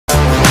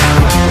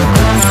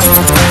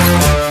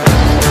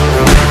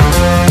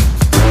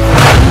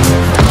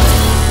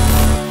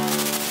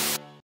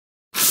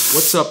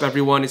What's up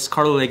everyone, it's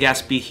Carlo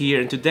LEGASPI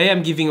here, and today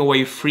I'm giving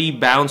away free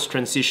bounce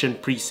transition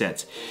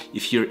presets.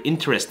 If you're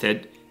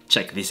interested,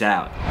 check this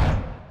out.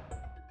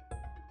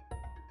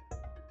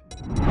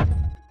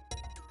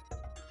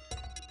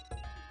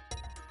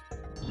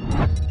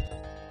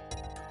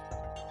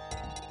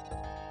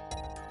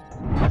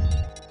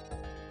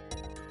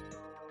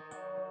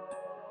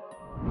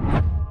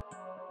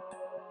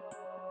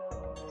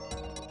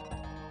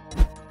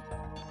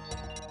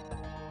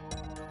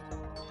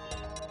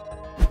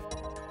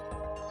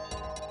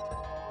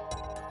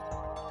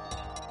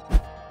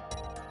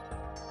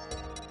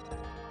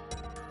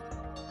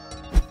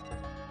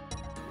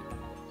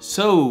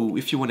 So,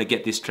 if you want to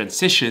get these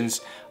transitions,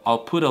 I'll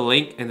put a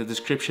link in the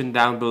description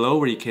down below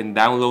where you can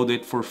download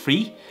it for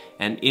free.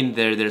 And in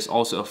there, there's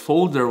also a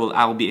folder where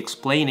I'll be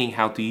explaining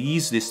how to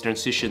use these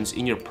transitions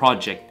in your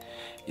project.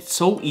 It's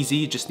so easy,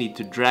 you just need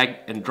to drag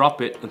and drop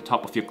it on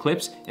top of your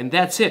clips, and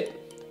that's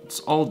it.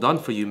 It's all done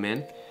for you,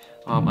 man.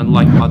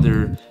 Unlike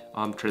other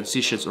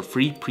transitions or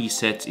free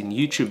presets in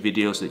YouTube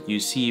videos that you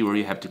see where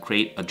you have to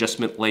create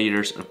adjustment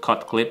layers or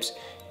cut clips,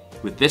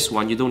 with this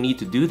one, you don't need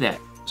to do that.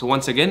 So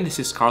once again, this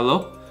is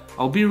Carlo.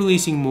 I'll be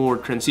releasing more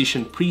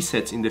transition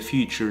presets in the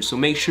future, so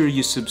make sure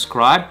you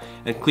subscribe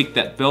and click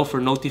that bell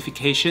for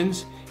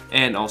notifications,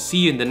 and I'll see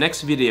you in the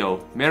next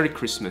video. Merry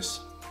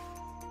Christmas!